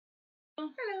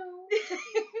Hello.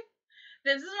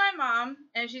 This is my mom,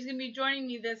 and she's going to be joining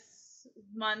me this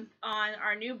month on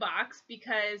our new box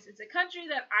because it's a country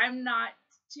that I'm not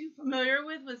too familiar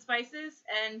with spices,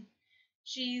 and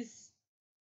she's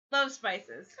loves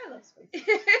spices. I love spices.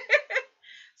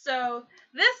 So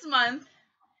this month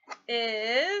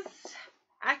is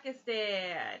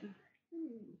Pakistan.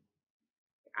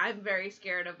 I'm very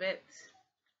scared of it.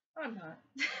 I'm not.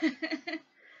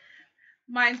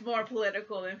 Mine's more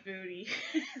political than foodie.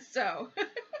 So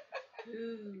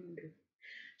Food.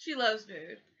 she loves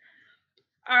food.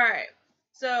 Alright.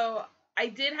 So I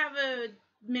did have a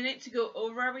minute to go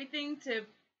over everything to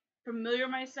familiar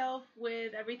myself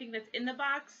with everything that's in the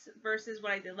box versus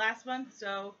what I did last month.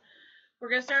 So we're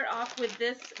going to start off with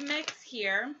this mix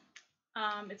here.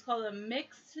 It's called a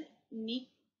mixed Nimco.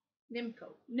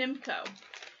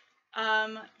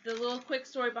 The little quick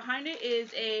story behind it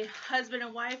is a husband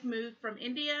and wife moved from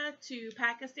India to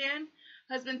Pakistan.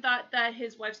 Husband thought that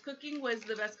his wife's cooking was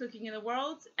the best cooking in the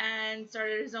world and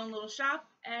started his own little shop.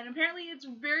 And apparently it's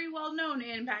very well known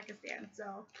in Pakistan.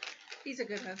 So He's a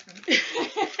good husband.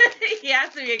 he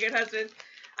has to be a good husband.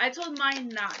 I told mine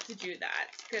not to do that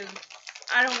because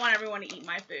I don't want everyone to eat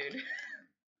my food.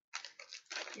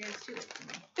 Yeah, it's too late for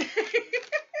me.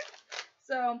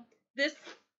 So this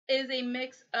is a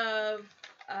mix of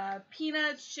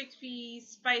peanuts, chickpeas,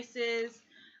 spices.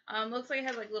 Looks like it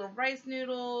has like little rice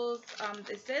noodles.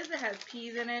 It says it has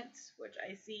peas in it, which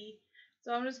I see.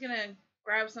 So I'm just gonna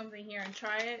grab something here and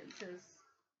try it because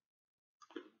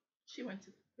She went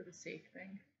for the safe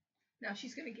thing. Now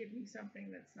she's gonna give me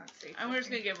something that's not safe. I'm just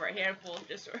gonna give her a handful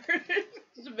just for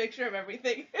just a mixture of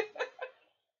everything.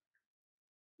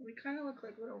 They kind of look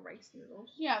like little rice noodles.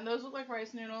 Yeah, those look like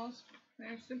rice noodles.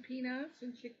 There's some peanuts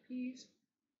and chickpeas.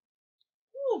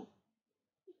 Ooh,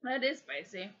 that is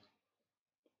spicy.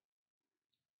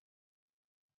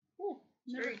 Ooh,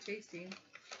 It's very tasty.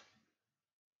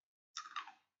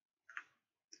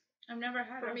 I've never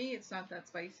had For me, it's not that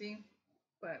spicy,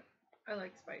 but I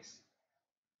like spice.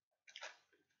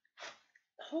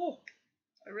 Oh,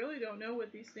 I really don't know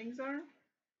what these things are,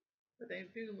 but they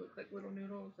do look like little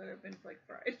noodles that have been like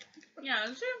fried. yeah,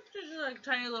 it's just like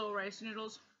tiny little rice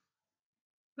noodles.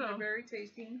 They're So, very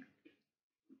tasty.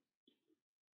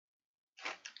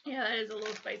 yeah, that is a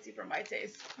little spicy for my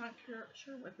taste. Not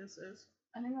sure what this is.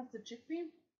 I think that's the chickpea.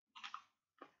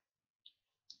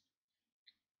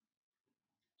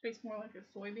 Tastes more like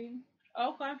a soybean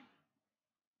Okay.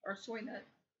 or soy nut.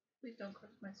 Please don't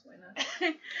crush my soy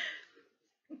nut.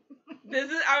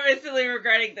 I'm instantly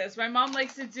regretting this. My mom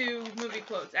likes to do movie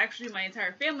quotes. Actually, my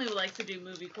entire family likes to do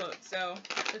movie quotes. So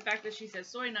the fact that she says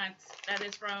soy nuts, that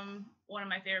is from one of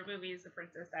my favorite movies, The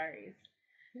Princess Diaries.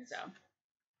 Yes. So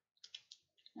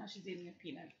now she's eating a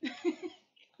peanut.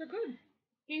 They're good.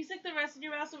 Can you stick the rest in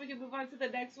your mouth so we can move on to the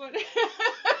next one?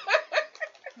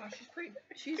 Oh,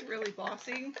 she's really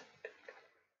bossy.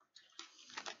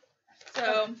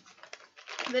 So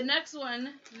the next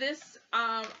one, this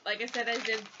like I said,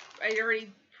 I already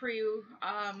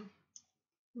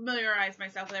familiarized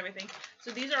myself with everything.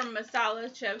 So these are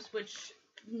masala chips, which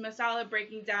masala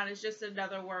breaking down is just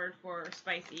another word for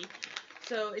spicy.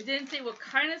 So it didn't say what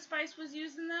kind of spice was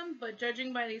used in them, but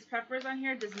judging by these peppers on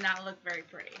here, does not look very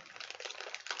pretty.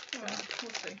 Well,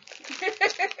 we'll see.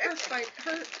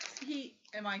 Her heat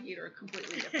and my heat are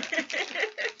completely different.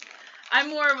 I'm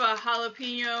more of a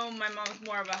jalapeno. My mom's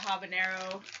more of a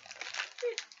habanero.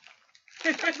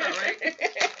 That's about right.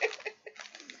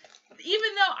 Even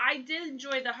though I did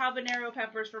enjoy the habanero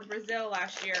peppers from Brazil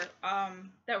last year,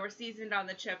 that were seasoned on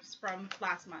the chips from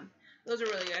last month. Those are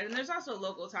really good. And there's also a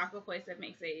local taco place that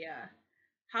makes a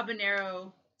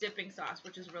habanero dipping sauce,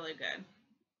 which is really good.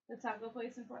 The taco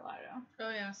place in Fort Lauderdale. Oh,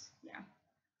 yes. Yeah.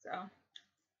 So,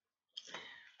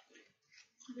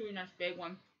 really nice big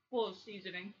one, full of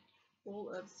seasoning.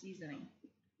 Full of seasoning.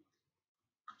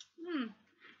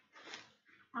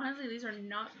 Honestly, these are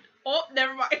not. Oh,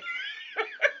 never mind.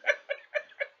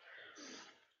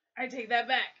 I take that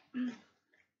back.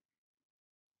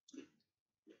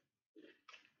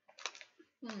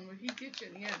 The heat gets you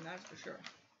in the end, that's for sure.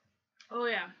 Oh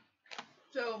yeah.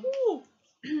 So, Ooh.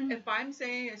 if I'm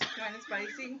saying it's kind of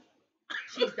spicy,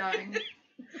 she's dying.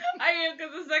 I am,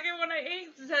 because the second one I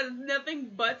ate just has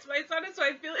nothing but spice on it, so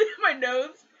I feel it in my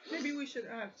nose. Maybe we should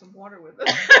have some water with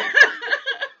us.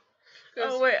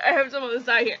 Oh wait, I have some on the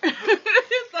side here.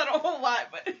 It's not a whole lot,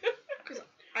 but Because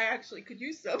I actually could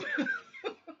use some.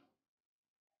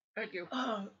 Thank you.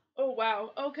 oh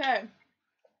wow. Okay.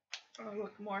 Oh,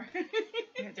 look more.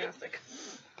 Fantastic.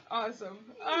 Awesome.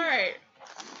 All right.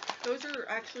 Those are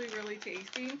actually really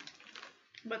tasty,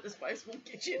 but the spice won't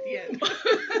get you at the end.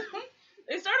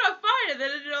 They start off fine, and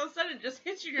then all of a sudden it just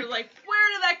hits you and you're like,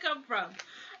 where did that come from?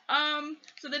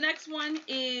 So the next one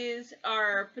is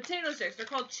our potato sticks. They're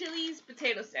called Chili's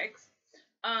potato sticks.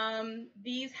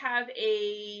 These have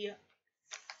a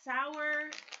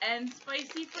sour and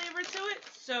spicy flavor to it,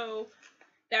 so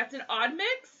that's an odd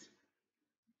mix.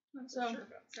 I'm not so sure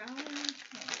about sour. I don't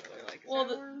really like Well,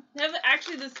 sour.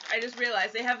 actually, this I just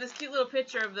realized they have this cute little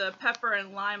picture of the pepper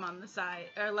and lime on the side,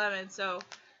 or lemon. So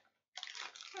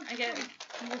I get it.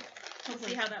 We'll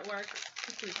see how that works.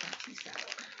 Hopefully it's not too sour.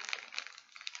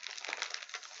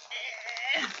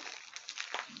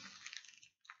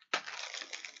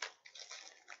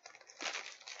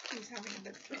 Who's having a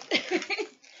bit of trouble?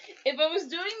 If I was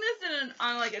doing this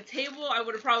on like a table, I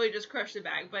would have probably just crushed the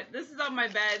bag. But this is on my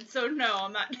bed, so no,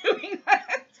 I'm not doing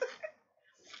that.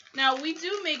 Now, we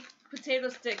do make potato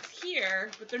sticks here,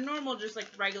 but they're normal, just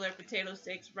like regular potato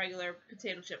sticks, regular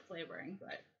potato chip flavoring.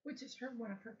 But Which is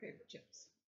one of her favorite chips.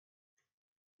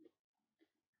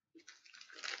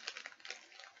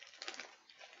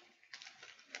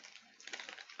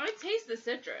 I taste the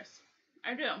citrus.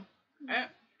 I do. I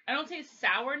don't taste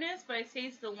sourness, but I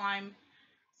taste the lime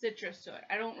citrus to it.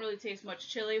 I don't really taste much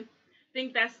chili. I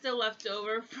think that's still left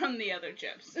over from the other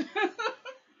chips.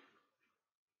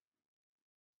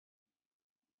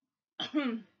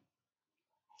 I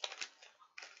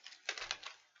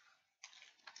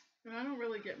don't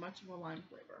really get much of a lime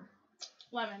flavor.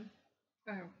 Lemon.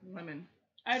 Oh, lemon.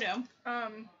 I do.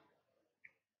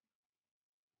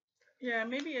 Yeah,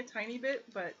 maybe a tiny bit,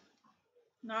 but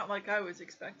not like I was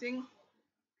expecting.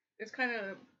 It's kind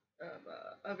of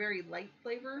a very light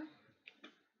flavor.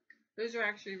 Those are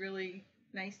actually really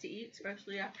nice to eat,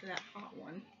 especially after that hot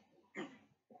one.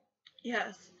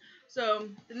 Yes. So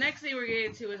the next thing we're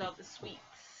getting to is all the sweets.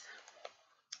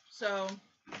 So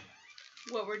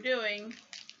what we're doing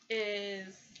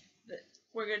is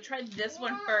we're gonna try this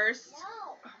one first.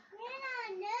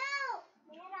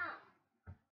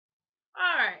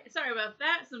 Alright, sorry about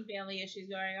that. Some family issues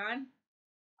going on.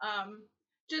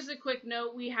 Just a quick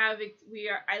note: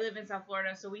 I live in South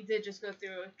Florida, so we did just go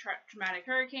through a traumatic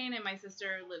hurricane, and my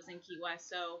sister lives in Key West,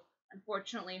 so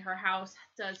unfortunately her house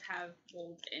does have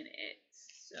mold in it.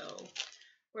 So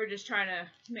we're just trying to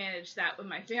manage that with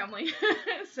my family.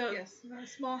 So yes, a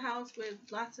small house with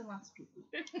lots and lots of people.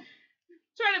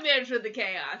 Trying to manage with the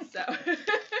chaos. So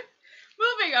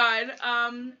moving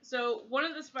on. So one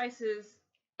of the spices,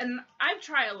 and I've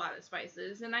tried a lot of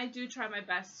spices, and I do try my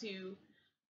best to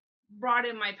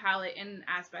broaden my palate in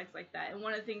aspects like that. And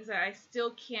one of the things that I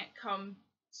still can't come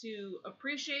to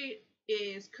appreciate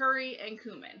is curry and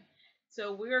cumin.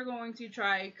 So we're going to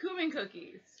try cumin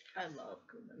cookies. I love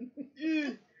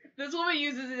cumin. This woman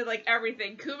uses it in like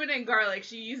everything. Cumin and garlic.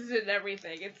 She uses it in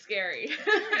everything. It's scary.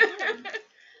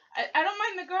 I don't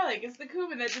mind the garlic. It's the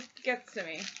cumin that just gets to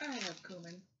me. I love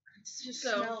cumin. It just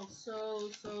smells so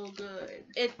good.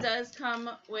 It does come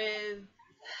with...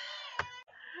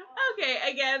 Okay,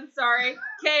 again, sorry.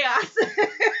 Chaos.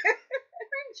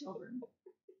 Grandchildren.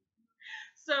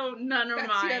 So none are That's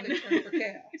mine. the other term for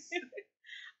chaos.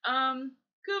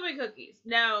 Cumin cookies.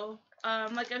 Now,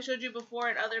 like I showed you before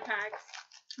in other packs,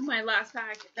 my last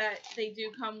pack, that they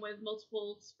do come with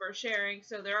multiples for sharing.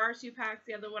 So there are 2 packs.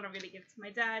 The other one I'm going to give to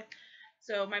my dad.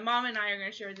 So my mom and I are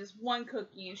going to share this one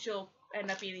cookie, and she'll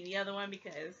end up eating the other one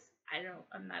because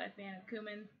I'm not a fan of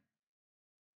cumin.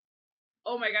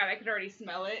 Oh my god, I can already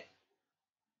smell it.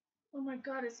 Oh my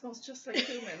god, it smells just like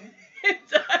cumin. It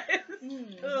does.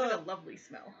 What a lovely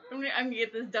smell. I'm gonna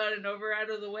get this done and over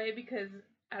out of the way because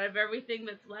out of everything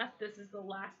that's left, this is the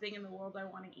last thing in the world I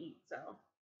want to eat. So.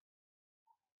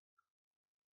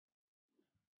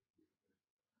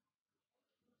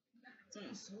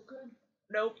 So good.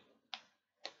 Nope.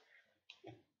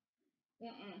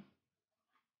 Mm-mm.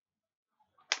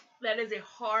 That is a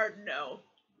hard no.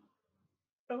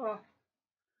 Ugh.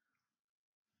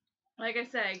 Like I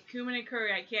said, cumin and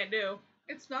curry I can't do.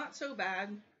 It's not so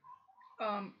bad.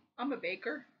 I'm a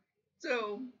baker,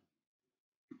 so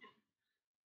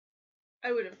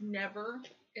I would have never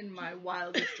in my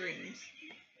wildest dreams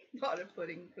thought of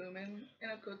putting cumin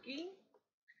in a cookie.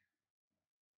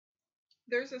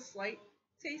 There's a slight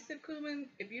taste of cumin.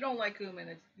 If you don't like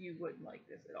cumin, you wouldn't like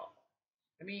this at all.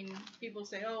 I mean, people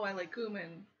say, oh, I like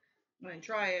cumin, I'm going to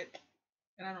try it,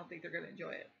 and I don't think they're going to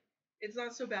enjoy it. It's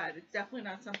not so bad. It's definitely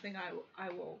not something I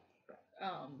will,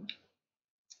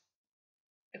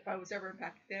 if I was ever in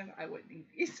Pakistan, I wouldn't eat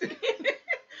these.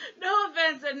 No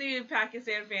offense to any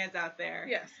Pakistan fans out there.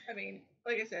 Yes, I mean,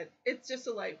 like I said, it's just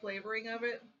a light flavoring of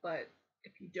it, but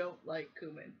if you don't like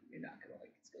cumin, you're not going to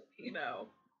like this cookie.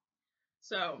 No.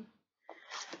 So,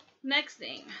 Next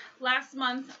thing, last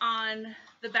month on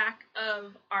the back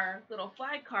of our little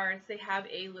flag cards, they have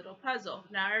a little puzzle.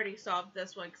 Now I already solved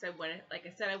this one because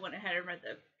I went ahead and read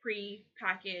the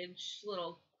pre-packaged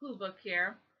little clue book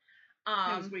here.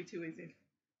 It was way too easy.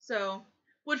 So,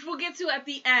 which we'll get to at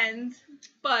the end,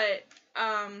 but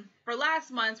for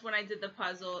last month when I did the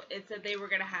puzzle, it said they were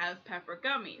gonna have pepper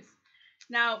gummies.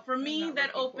 Now, for me,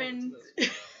 that opens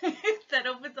that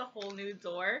opens a whole new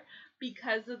door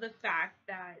because of the fact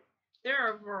that there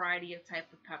are a variety of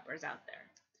type of peppers out there.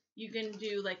 You can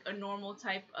do like a normal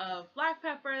type of black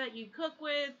pepper that you cook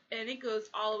with, and it goes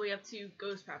all the way up to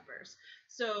ghost peppers.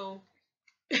 So,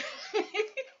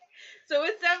 so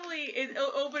it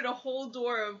opened a whole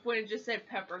door of when it just said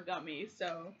pepper gummies.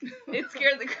 So it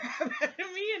scared the crap out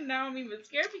of me, and now I'm even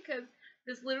scared because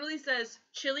this literally says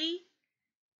chili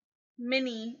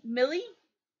millie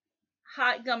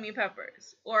hot gummy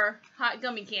peppers or hot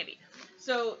gummy candy.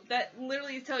 So that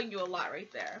literally is telling you a lot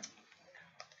right there.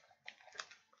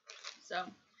 So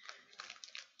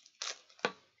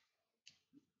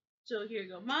here you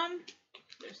go, Mom.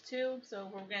 There's two, so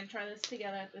we're gonna try this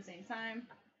together at the same time.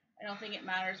 I don't think it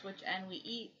matters which end we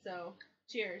eat, so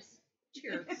cheers.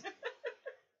 Cheers.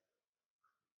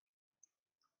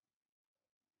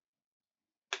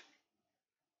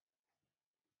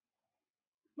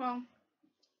 Well,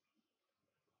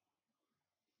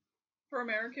 for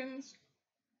Americans,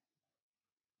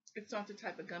 it's not the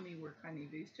type of gummy we're kind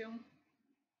of used to.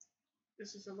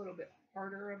 This is a little bit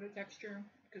harder of a texture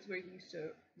because we're used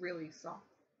to really soft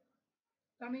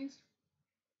gummies.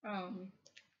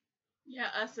 Yeah,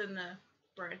 us and the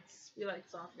Brits, we like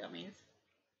soft gummies.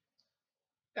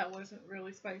 That wasn't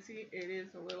really spicy. It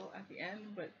is a little at the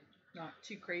end, but not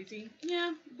too crazy.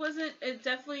 Yeah, it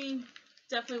definitely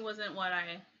wasn't what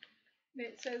I...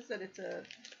 It says that it's a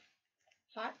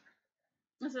hot.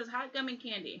 It says hot gummy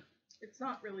candy. It's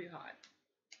not really hot.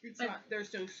 It's not.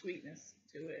 There's no sweetness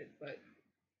to it, but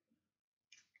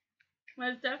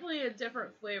it's definitely a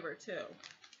different flavor too.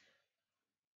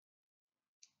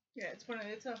 Yeah, it's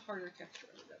a harder texture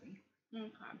of gummy.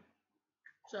 Okay.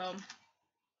 So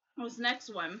this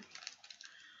next one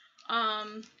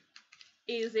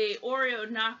is a Oreo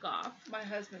knockoff. My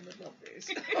husband would love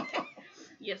these.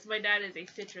 Yes, my dad is a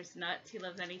citrus nut. He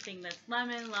loves anything that's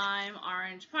lemon, lime,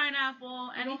 orange, pineapple.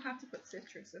 And you don't have to put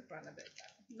citrus in front of it,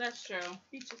 though. That's true.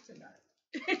 He's just a nut.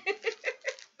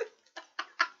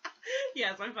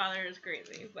 Yes, my father is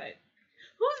crazy, but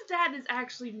whose dad is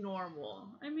actually normal?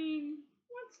 I mean,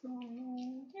 what's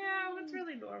normal? Yeah, what's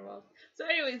really normal? So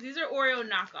anyways, these are Oreo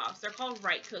knockoffs. They're called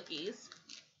Wright cookies.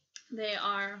 They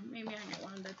are, maybe I get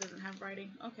one that doesn't have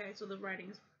writing. Okay, so the writing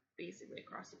is basically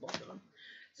across the both of them.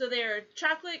 So they're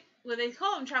chocolate, well, they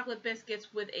call them chocolate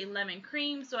biscuits with a lemon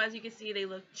cream. So as you can see, they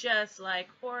look just like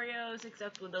Oreos,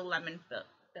 except with a lemon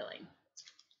filling.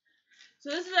 So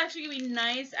this is actually going to be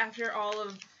nice after all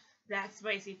of that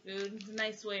spicy food. It's a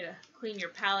nice way to clean your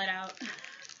palate out.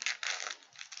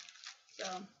 So,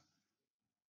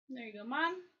 there you go,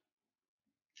 Mom.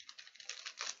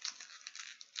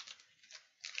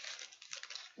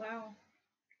 Wow.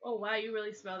 Oh, wow, you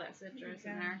really smell that citrus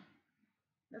in there.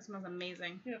 That smells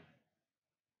amazing. Yep.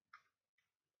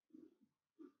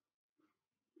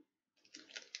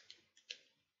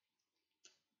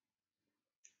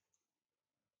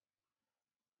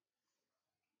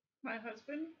 My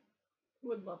husband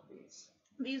would love these.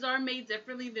 These are made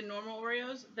differently than normal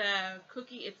Oreos. The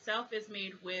cookie itself is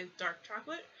made with dark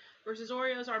chocolate versus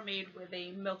Oreos are made with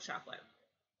a milk chocolate.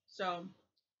 So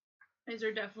these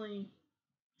are definitely,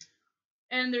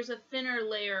 and there's a thinner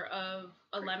layer of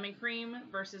a lemon cream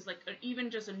versus like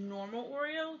even just a normal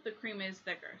Oreo. The cream is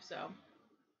thicker. So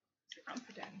I'm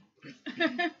for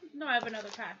Daddy. No, I have another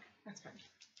pack. That's fine.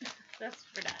 That's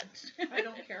for Dad. I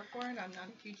don't care for it. I'm not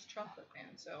a huge chocolate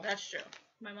fan, so. That's true.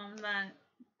 My mom's not.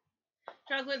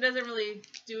 Chocolate doesn't really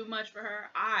do much for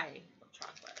her. I love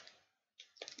chocolate.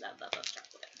 Love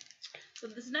chocolate. So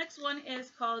this next one is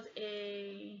called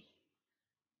a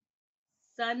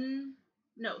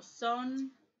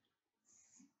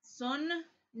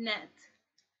Sunnet.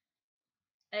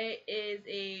 It is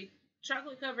a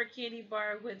chocolate covered candy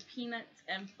bar with peanuts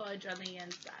and fudge on the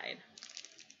inside.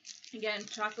 Again,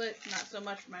 chocolate, not so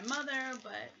much for my mother,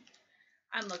 but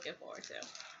I'm looking forward to.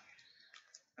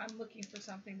 I'm looking for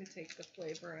something to take the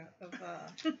flavor of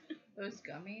those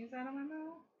gummies out of my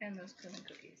mouth and those cinnamon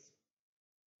cookies.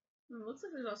 It looks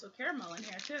like there's also caramel in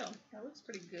here too. That looks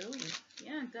pretty gooey.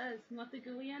 Yeah, it does. You want the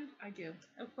gooey end? I do.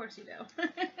 Of course you do.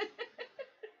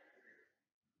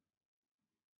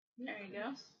 There you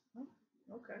go. Oh,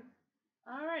 okay.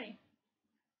 Alrighty.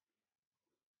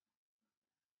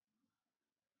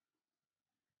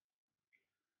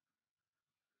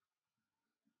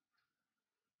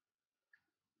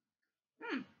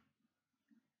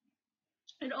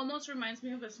 It almost reminds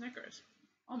me of a Snickers.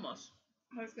 Almost.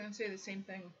 I was gonna say the same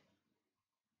thing.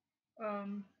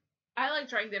 I like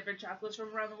trying different chocolates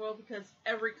from around the world because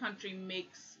every country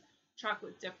makes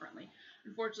chocolate differently.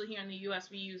 Unfortunately, here in the U.S.,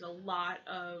 we use a lot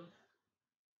of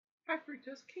high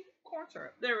fructose corn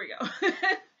syrup. There we go.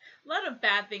 A lot of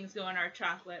bad things go in our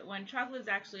chocolate when chocolate is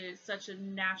actually such a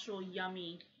natural,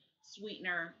 yummy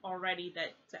sweetener already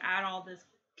that to add all this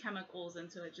chemicals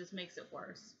into it just makes it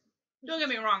worse. Don't get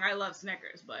me wrong, I love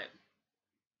Snickers, but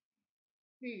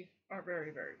these are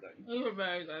very, very good. These are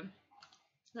very good.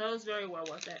 That was very well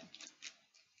worth it.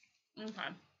 Okay.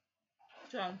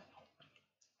 So.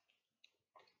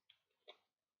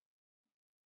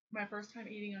 My first time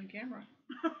eating on camera.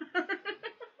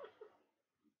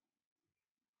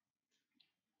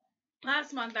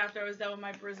 Last month after I was done with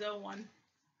my Brazil one,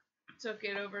 took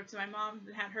it over to my mom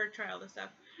and had her try all the stuff.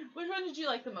 Which one did you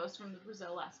like the most from the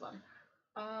Brazil last one?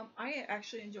 I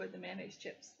actually enjoyed the mayonnaise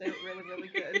chips. They were really, really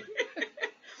good.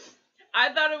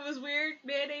 I thought it was weird,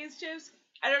 mayonnaise chips.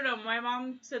 I don't know. My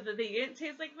mom said that they didn't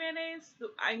taste like mayonnaise.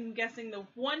 I'm guessing the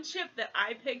one chip that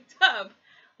I picked up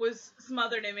was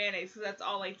smothered in mayonnaise because that's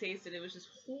all I tasted. It was just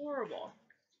horrible.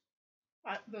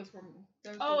 Those were.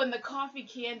 And the coffee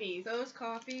candies. Those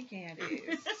coffee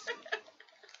candies.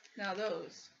 Now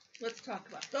those. Let's talk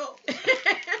about those.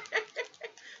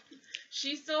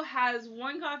 She still has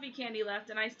one coffee candy left,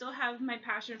 and I still have my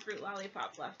passion fruit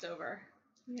lollipop left over.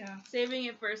 Yeah. Saving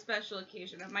it for a special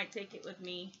occasion. I might take it with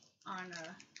me on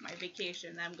my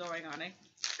vacation that I'm going on a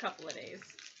couple of days.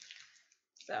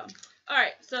 So,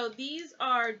 alright. So these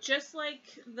are just like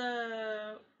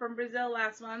the from Brazil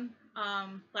last month.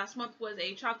 Last month was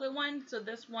a chocolate one. So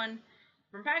this one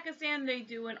from Pakistan, they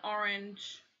do an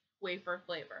orange wafer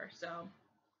flavor. So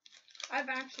I've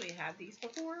actually had these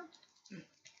before.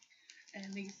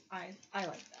 And these, I like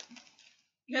them.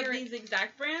 You have these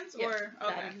exact brands? Yes, or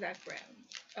that exact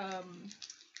brand.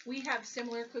 We have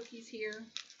similar cookies here.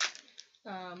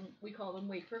 We call them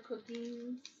wafer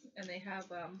cookies, and they have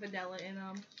vanilla in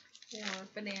them, or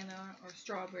banana, or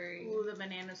strawberry. Ooh, the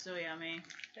banana's so yummy.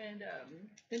 And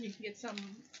then you can get some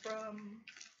from,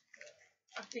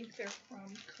 I think they're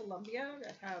from Colombia,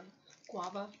 that have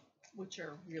guava, which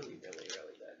are really, really,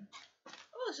 really good.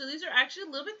 Oh, so these are actually a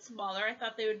little bit smaller. I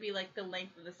thought they would be like the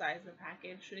length of the size of the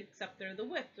package, except they're the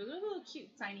width. So they're little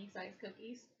cute, tiny size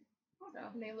cookies. So,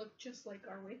 and they look just like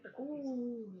our wafer cookies.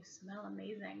 Ooh, they smell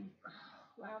amazing.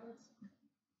 Wow, that's...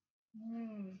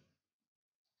 Mmm.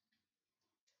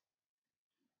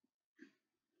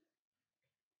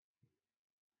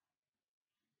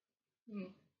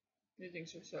 These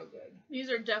things are so good.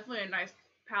 These are definitely a nice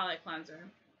palate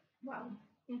cleanser. Wow.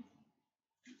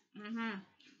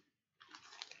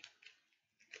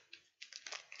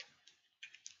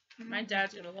 My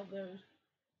dad's gonna love those.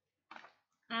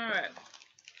 Alright.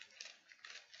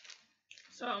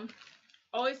 So,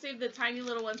 always save the tiny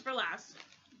little ones for last.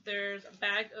 There's a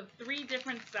bag of 3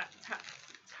 different types.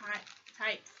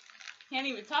 Can't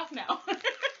even talk now.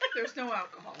 There's no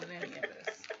alcohol in any of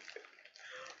this.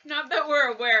 Not that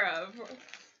we're aware of.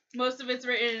 Most of it's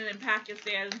written in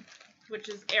Pakistan, which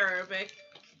is Arabic.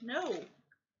 No, I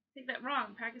think that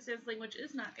wrong. Pakistan's language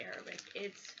is not Arabic.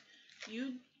 It's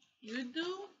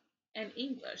Urdu and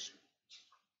English.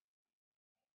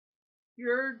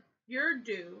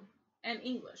 Urdu and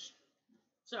English.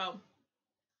 So,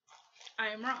 I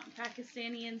am wrong.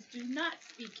 Pakistanians do not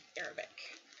speak Arabic.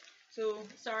 So,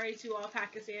 sorry to all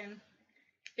Pakistan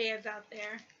fans out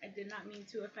there. I did not mean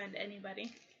to offend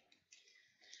anybody.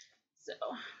 So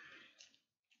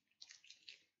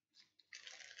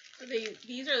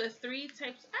these are the 3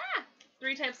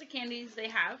 types of candies they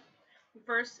have.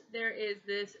 First, there is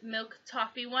this milk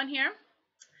toffee one here.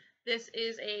 This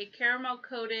is a caramel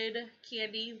coated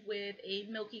candy with a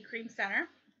milky cream center.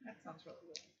 That sounds really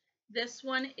good. This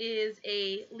one is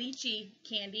a lychee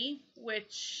candy,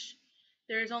 which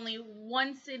there's only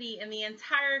one city in the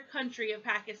entire country of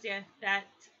Pakistan that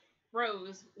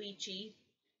grows lychee.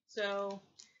 So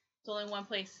it's only one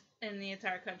place in the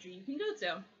entire country you can go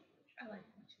to. I like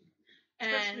lychee.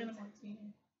 Especially in a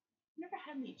martini. Never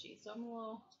had lychee, so I'm a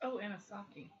little... Oh, and a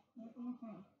sake.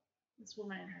 This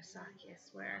woman and her sake, I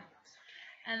swear.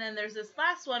 And then there's this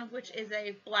last one, which is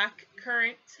a black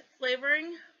currant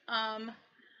flavoring.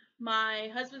 My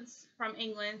husband's from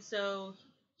England, so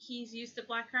he's used to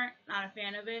blackcurrant, not a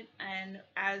fan of it. And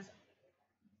as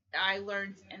I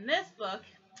learned in this book,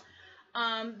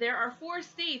 there are 4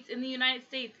 states in the United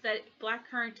States that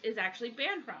blackcurrant is actually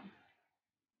banned from.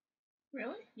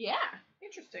 Really? Yeah.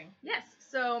 Interesting. Yes.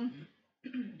 So,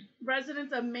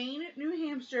 residents of Maine, New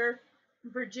Hampshire,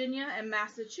 Virginia, and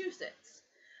Massachusetts.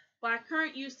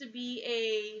 Blackcurrant used to be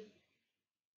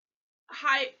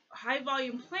high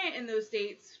volume plant in those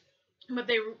states, but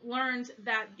they learned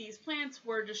that these plants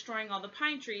were destroying all the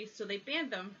pine trees, so they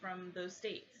banned them from those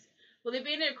states. Well, they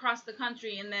banned it across the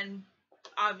country, and then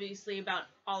obviously about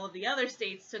all of the other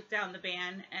states took down the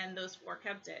ban, and those 4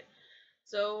 kept it.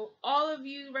 So all of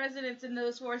you residents in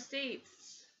those 4 states,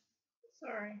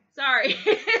 sorry.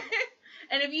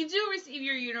 And if you do receive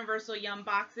your Universal Yum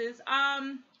boxes,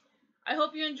 I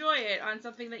hope you enjoy it on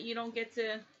something that you don't get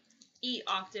to eat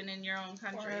often in your own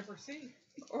country.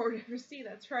 Or ever see,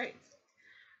 that's right.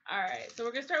 Alright, so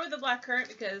we're going to start with the blackcurrant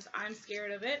because I'm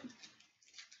scared of it.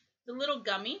 It's a little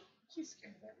gummy. She's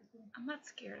scared of everything. I'm not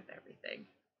scared of everything.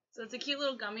 So it's a cute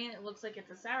little gummy, and it looks like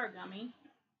it's a sour gummy.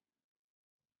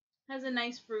 Has a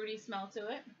nice fruity smell to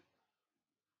it.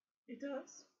 It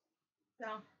does. So,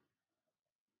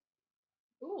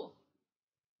 ooh.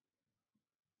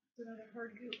 It's another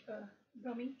hard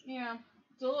gummy. Yeah,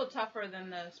 it's a little tougher than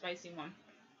the spicy one.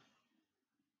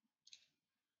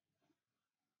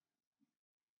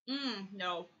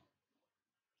 No.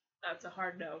 That's a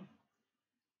hard no.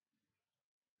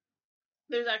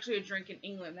 There's actually a drink in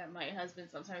England that my husband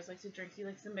sometimes likes to drink. He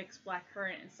likes to mix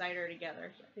blackcurrant and cider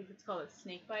together. I think it's called a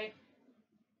snake bite.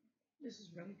 This is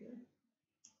really good.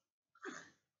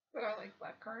 But I like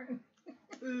blackcurrant.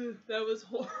 Ooh, that was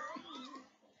horrible.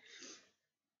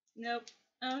 Nope.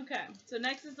 Okay, so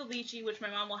next is the lychee, which my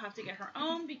mom will have to get her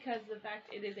own because of the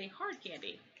fact it is a hard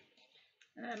candy.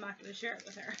 And I'm not going to share it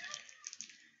with her.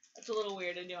 That's a little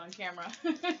weird to do on camera.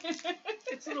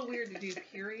 It's a little weird to do,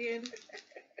 period.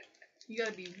 You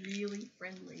gotta be really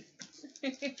friendly.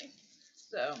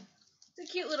 So, it's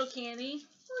a cute little candy.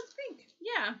 Oh, it's pink.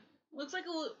 Yeah. Looks like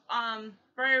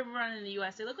for everyone in the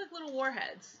US, they look like little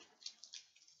warheads.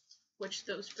 Which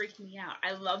those freak me out.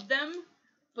 I love them,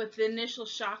 but the initial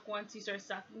shock once you start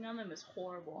sucking on them is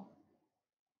horrible.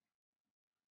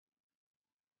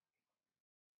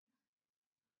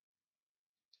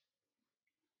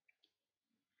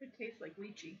 It tastes like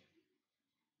lychee.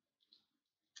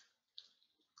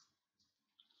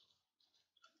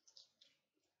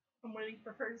 I'm waiting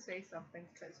for her to say something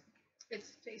because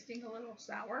it's tasting a little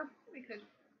sour. Because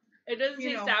it doesn't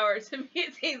taste sour to me.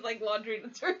 It tastes like laundry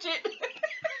detergent.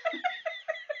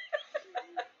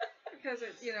 Because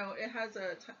it has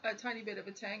a tiny bit of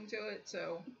a tang to it,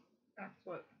 so that's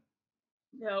what.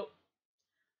 Nope.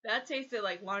 That tasted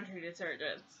like laundry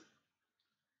detergent.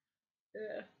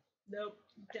 Nope.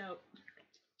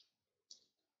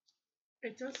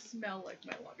 It does smell like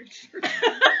my laundry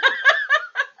detergent.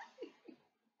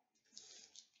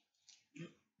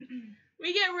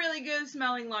 We get really good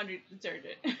smelling laundry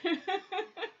detergent.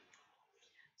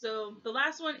 So the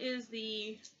last one is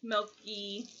the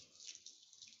milky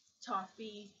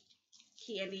toffee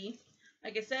candy.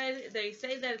 Like I said, they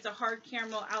say that it's a hard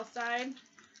caramel outside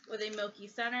with a milky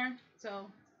center. So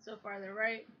far they're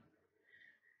right.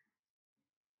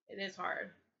 It is hard.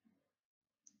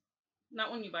 Not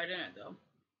when you bite in it though.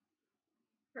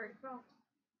 Very well.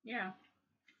 Yeah.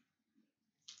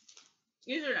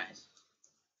 These are nice.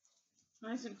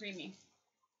 Nice and creamy.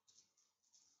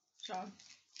 So,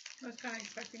 I was kind of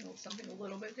expecting something a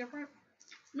little bit different.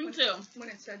 Me too. When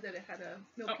it said that it had a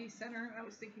milky center, I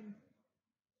was thinking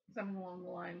something along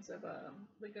the lines of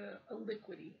like a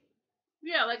liquidy.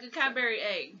 Yeah, like a Cadbury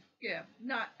egg. Yeah,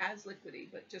 not as liquidy,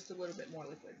 but just a little bit more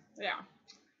liquid.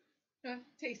 Yeah.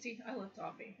 Tasty. I love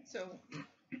toffee, so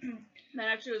that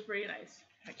actually was pretty nice.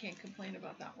 I can't complain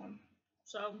about that one.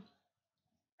 So,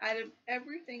 out of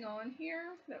everything on here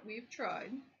that we've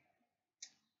tried,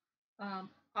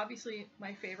 obviously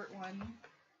my favorite one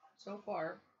so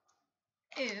far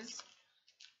is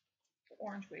the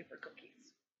orange wafer cookies.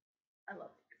 I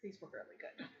love these. These were really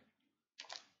good.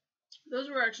 Those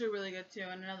were actually really good too.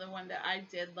 And another one that I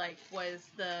did like was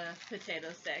the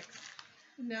potato sticks.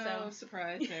 No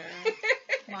surprise there.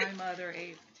 My mother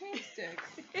ate potato sticks.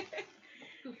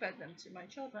 Who fed them to my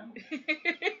children?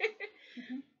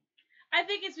 Mm-hmm. I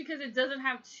think it's because it doesn't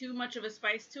have too much of a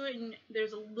spice to it, and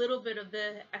there's a little bit of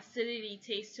the acidity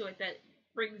taste to it that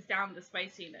brings down the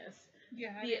spiciness.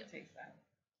 Yeah, I didn't taste that.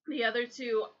 The other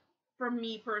two, for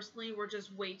me personally, were just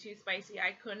way too spicy.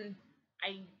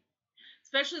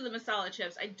 Especially the masala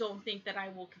chips, I don't think that I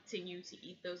will continue to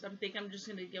eat those. I think I'm just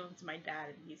going to give them to my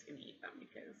dad, and he's going to eat them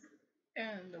because...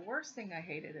 And the worst thing I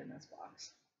hated in this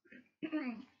box...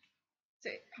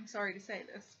 I'm sorry to say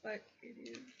this, but it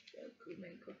is the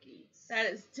cumin cookies. That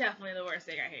is definitely the worst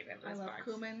thing I hate in this box. I love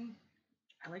cumin.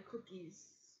 I like cookies.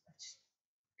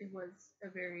 It was a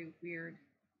very weird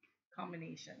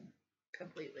combination,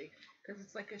 completely, because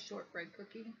it's like a shortbread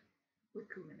cookie with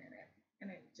cumin in it,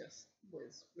 and it just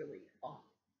was really off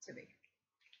to me.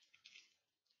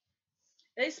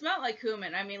 They smell like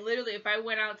cumin. I mean, literally, if I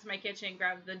went out to my kitchen,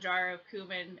 grabbed the jar of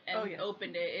cumin, and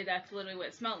opened it, that's literally what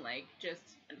it smelled like. Just,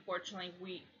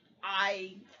 unfortunately,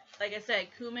 like I said,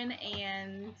 cumin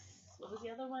and, what was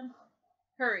the other one?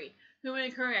 Curry. Cumin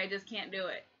and curry, I just can't do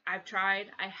it. I have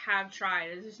tried.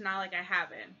 It's just not like I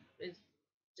haven't. It's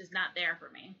just not there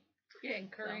for me. Yeah, and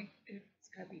curry, it's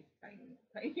gotta be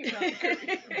tiny amount of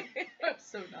curry. I'm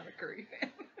so not a curry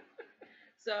fan.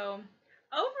 So,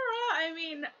 overall, I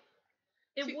mean,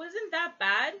 it wasn't that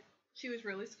bad. She was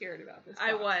really scared about this box.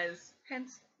 I was.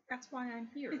 Hence, that's why I'm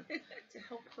here, to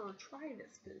help her try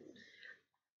this food.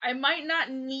 I might not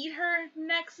need her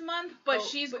next month, but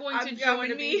she's going to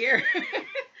join me here.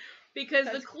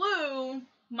 Because the clue,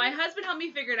 my husband helped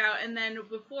me figure it out, and then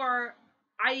before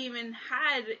I even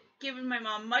had given my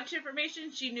mom much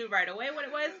information, she knew right away what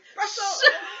it was. Brussels!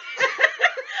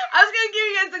 I was going to give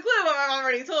you guys the clue, but I've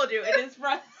already told you. It is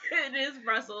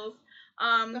Brussels.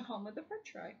 The home of the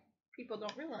French fry. People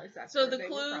don't realize that. So the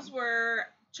clues were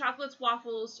chocolates,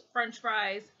 waffles, French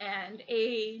fries, and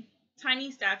a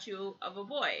tiny statue of a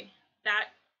boy.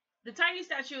 The tiny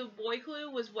statue of boy clue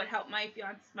was what helped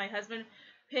my husband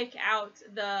pick out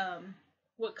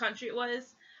what country it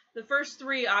was. The first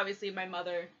three, obviously, my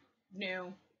mother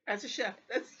knew. As a chef,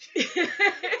 I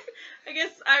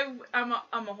guess I'm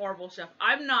a horrible chef.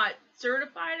 I'm not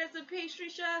certified as a pastry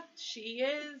chef. She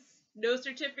is. No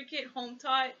certificate, home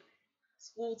taught,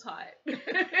 school taught. But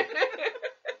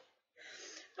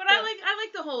I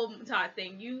like the home taught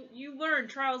thing. You learn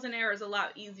trials and errors a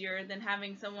lot easier than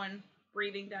having someone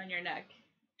breathing down your neck.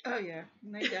 Oh yeah,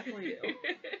 they definitely do.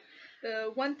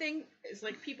 The one thing is,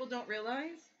 like, people don't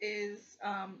realize is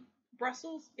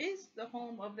Brussels is the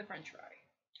home of the French fry.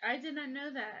 I did not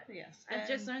know that. Yes, I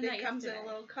just learned that it comes yesterday. in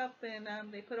a little cup, and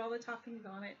they put all the toppings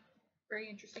on it. Very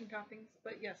interesting toppings,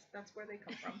 but yes, that's where they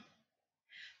come from.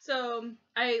 So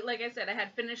like I said, I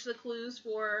had finished the clues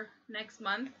for next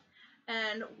month,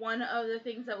 and one of the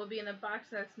things that will be in the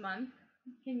box next month.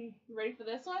 You ready for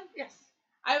this one? Yes.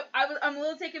 I'm a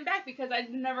little taken back because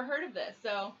I'd never heard of this.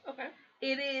 So okay,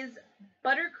 it is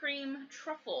buttercream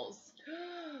truffles.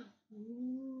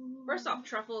 First off,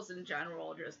 truffles in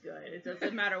general are just good. It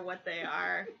doesn't matter what they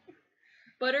are.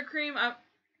 Buttercream,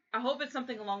 I hope it's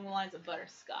something along the lines of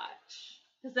butterscotch,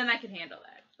 because then I can handle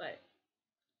that. But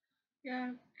yeah,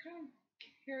 I'm kind of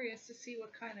curious to see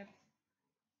what kind of,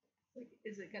 like,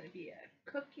 is it going to be a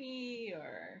cookie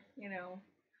or,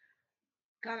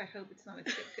 God, I hope it's not a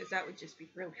chip, because that would just be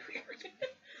really weird.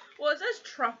 Well, it says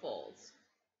truffles.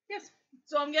 Yes.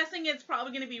 So I'm guessing it's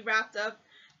probably going to be wrapped up,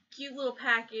 cute little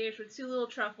package with 2 little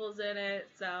truffles in it,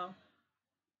 so.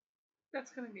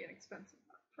 That's going to be an expensive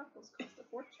one. Truffles cost a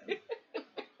fortune.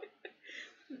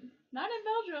 Not in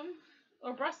Belgium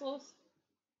or Brussels.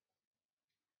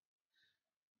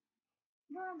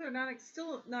 Well, they're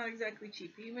still not exactly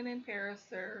cheap. Even in Paris,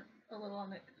 they're a little on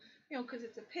the, because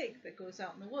it's a pig that goes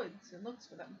out in the woods and looks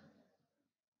for them.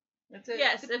 It's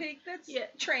a pig that's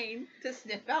trained to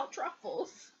sniff out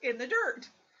truffles in the dirt.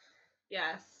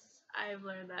 Yes, I've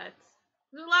learned that.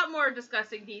 There's a lot more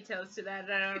disgusting details to that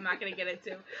that I'm not going to get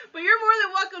into. But you're more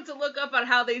than welcome to look up on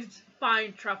how they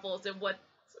find truffles and what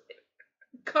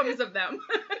comes of them.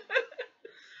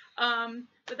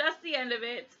 But that's the end of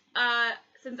it.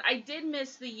 Since I did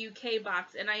miss the UK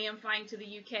box, and I am flying to the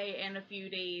UK in a few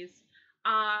days,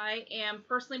 I am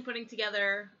personally putting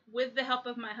together, with the help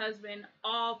of my husband,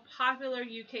 all popular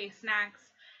UK snacks,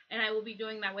 and I will be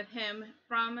doing that with him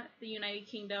from the United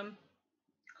Kingdom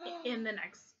in the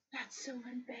next... That's so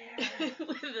unfair.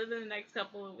 within the next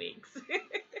couple of weeks.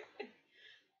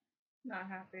 Not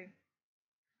happy.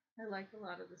 I like a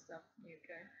lot of the stuff in the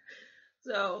UK.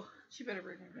 So... She better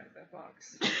bring me back that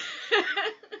box.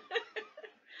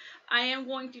 I am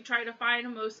going to try to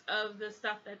find most of the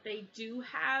stuff that they do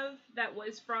have that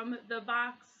was from the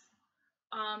box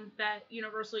that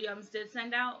Universal Yums did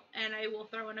send out, and I will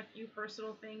throw in a few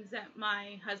personal things that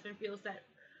my husband feels that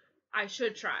I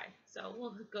should try. So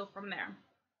we'll go from there.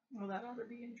 Well, that ought to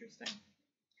be interesting.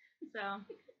 So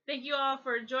thank you all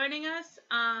for joining us.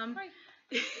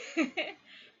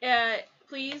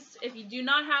 Please, if you do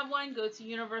not have one, go to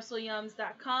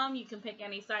universalyums.com. You can pick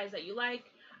any size that you like.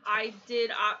 I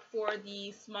did opt for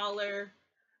the smaller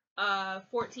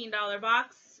 $14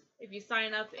 box. If you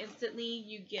sign up instantly,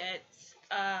 you get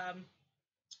a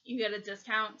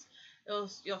discount.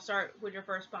 You'll start with your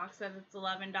first box that it's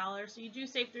 $11, so you do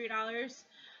save $3.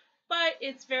 But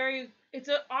it's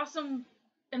an awesome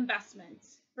investment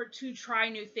to try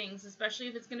new things, especially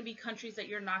if it's going to be countries that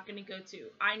you're not going to go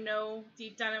to. I know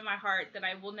deep down in my heart that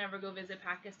I will never go visit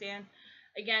Pakistan.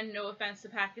 Again, no offense to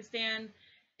Pakistan.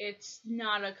 It's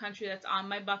not a country that's on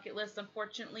my bucket list,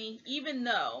 unfortunately, even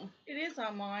though It is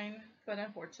on mine, but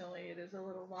unfortunately it is a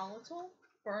little volatile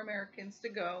for Americans to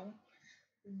go.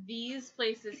 these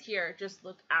places here just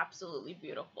look absolutely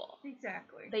beautiful.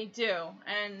 Exactly. They do.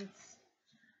 And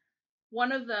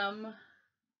one of them,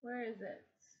 where is it?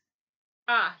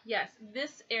 Ah, yes,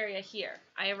 this area here.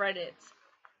 I read it.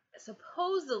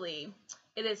 Supposedly,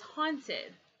 it is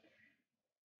haunted.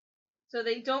 So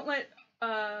they don't let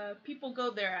people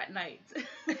go there at night.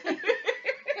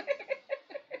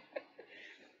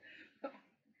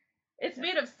 It's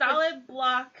made of solid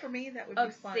block. For me, that would be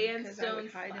Of fun because I sandstone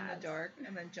would hide in slabs. the dark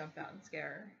and then jump out and scare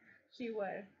her. She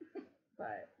would.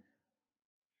 But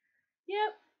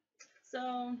yep.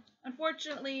 So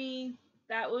unfortunately,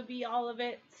 that would be all of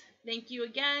it. Thank you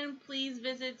again. Please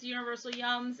visit Universal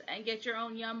Yums and get your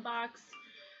own Yum box.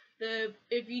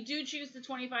 If you do choose the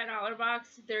 $25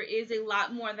 box, there is a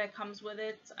lot more that comes with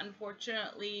it.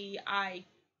 Unfortunately, I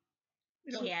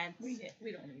can't. We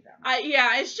don't need that much.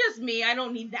 Yeah, it's just me. I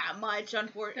don't need that much,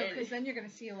 unfortunately. Because then you're going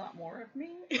to see a lot more of me.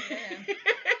 And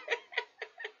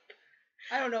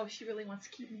I don't know if she really wants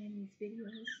to keep me in these videos.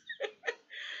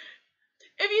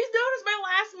 If you notice, my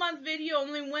last month video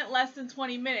only went less than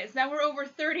 20 minutes. Now we're over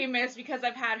 30 minutes because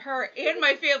I've had her and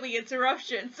my family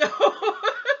interruption. So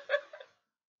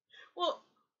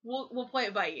we'll play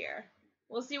it by ear.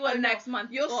 We'll see what next month.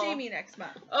 You'll see me next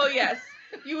month. Oh yes,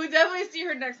 you would definitely see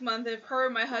her next month if her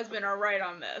and my husband are right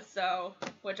on this. So,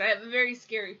 which I have a very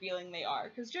scary feeling they are,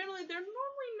 because generally they're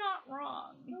normally not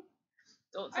wrong. Nope.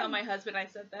 Don't tell my husband I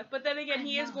said that. But then again,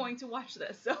 he is going to watch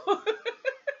this, so.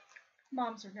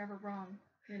 Moms are never wrong.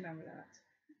 Remember that.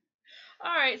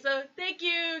 All right, so thank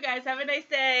you guys. Have a nice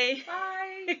day.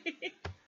 Bye.